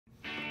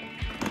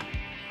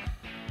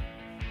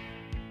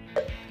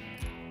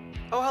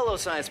Oh, hello,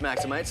 Science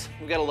Maximites.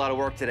 We've got a lot of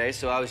work today,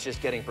 so I was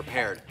just getting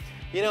prepared.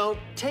 You know,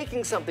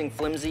 taking something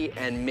flimsy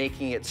and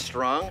making it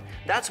strong,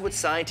 that's what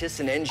scientists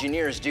and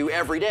engineers do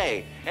every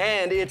day.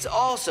 And it's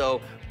also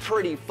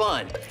pretty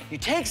fun. You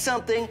take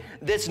something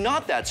that's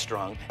not that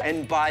strong,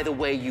 and by the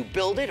way you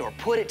build it or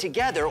put it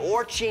together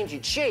or change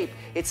its shape,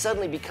 it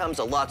suddenly becomes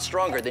a lot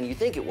stronger than you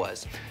think it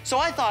was. So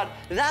I thought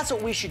that's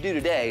what we should do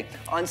today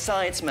on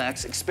Science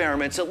Max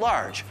Experiments at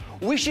Large.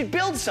 We should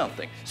build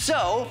something.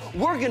 So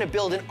we're gonna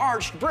build an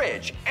arched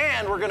bridge,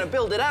 and we're gonna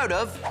build it out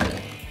of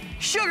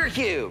sugar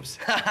cubes.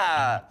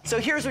 So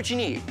here's what you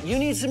need. You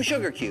need some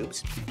sugar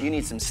cubes, you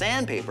need some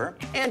sandpaper,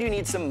 and you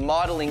need some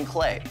modeling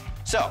clay.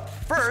 So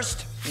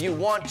first, you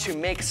want to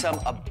make some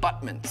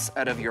abutments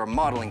out of your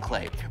modeling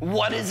clay.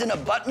 What is an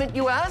abutment,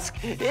 you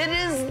ask? It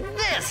is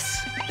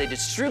this. They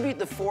distribute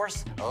the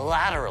force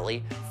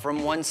laterally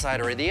from one side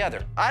or the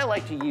other. I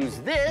like to use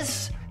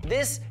this.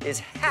 This is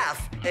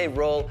half a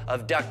roll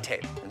of duct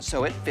tape. And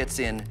so it fits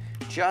in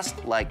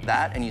just like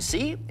that, and you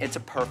see, it's a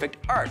perfect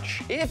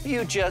arch. If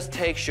you just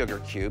take sugar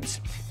cubes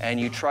and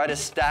you try to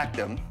stack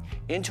them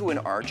into an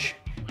arch,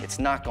 it's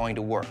not going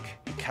to work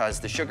because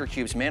the sugar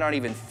cubes may not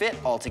even fit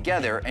all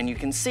together, and you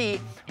can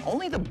see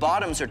only the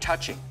bottoms are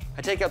touching.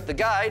 I take out the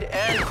guide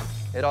and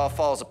it all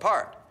falls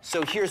apart.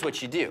 So here's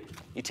what you do.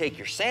 You take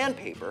your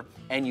sandpaper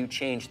and you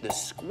change the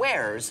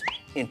squares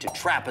into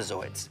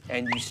trapezoids,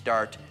 and you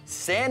start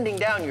sanding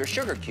down your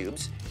sugar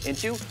cubes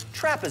into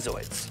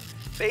trapezoids.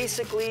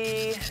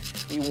 Basically,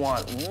 you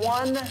want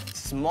one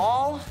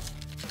small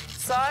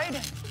side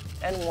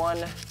and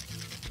one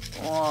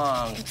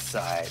long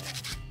side.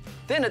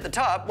 Thin at the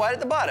top, wide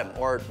at the bottom,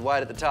 or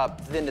wide at the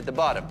top, thin at the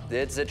bottom.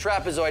 It's a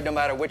trapezoid no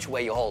matter which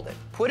way you hold it.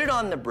 Put it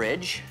on the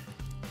bridge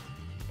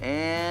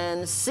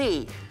and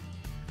see.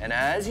 And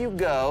as you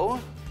go,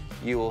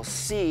 you will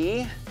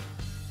see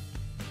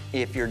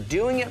if you're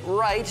doing it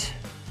right,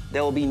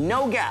 there will be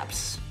no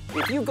gaps.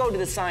 If you go to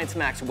the Science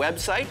Max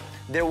website,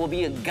 there will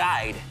be a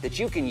guide that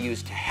you can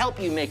use to help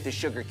you make the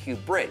sugar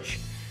cube bridge,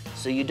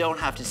 so you don't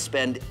have to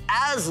spend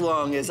as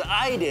long as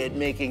I did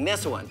making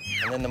this one.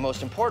 And then the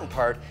most important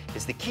part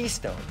is the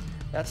keystone.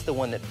 That's the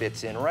one that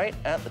fits in right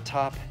at the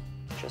top,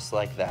 just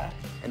like that.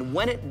 And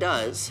when it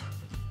does,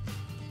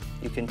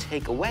 you can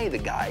take away the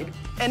guide,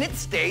 and it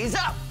stays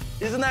up.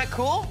 Isn't that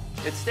cool?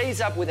 It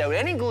stays up without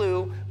any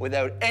glue,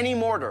 without any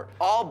mortar,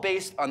 all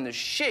based on the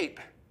shape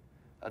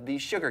of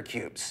these sugar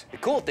cubes. The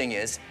cool thing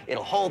is,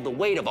 it'll hold the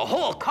weight of a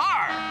whole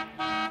car,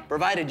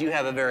 provided you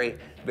have a very,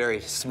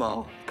 very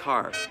small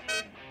car.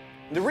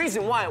 The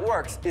reason why it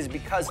works is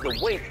because the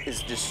weight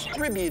is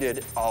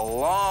distributed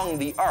along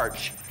the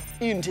arch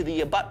into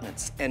the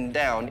abutments and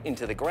down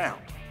into the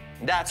ground.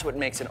 That's what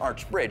makes an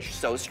arched bridge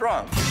so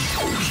strong.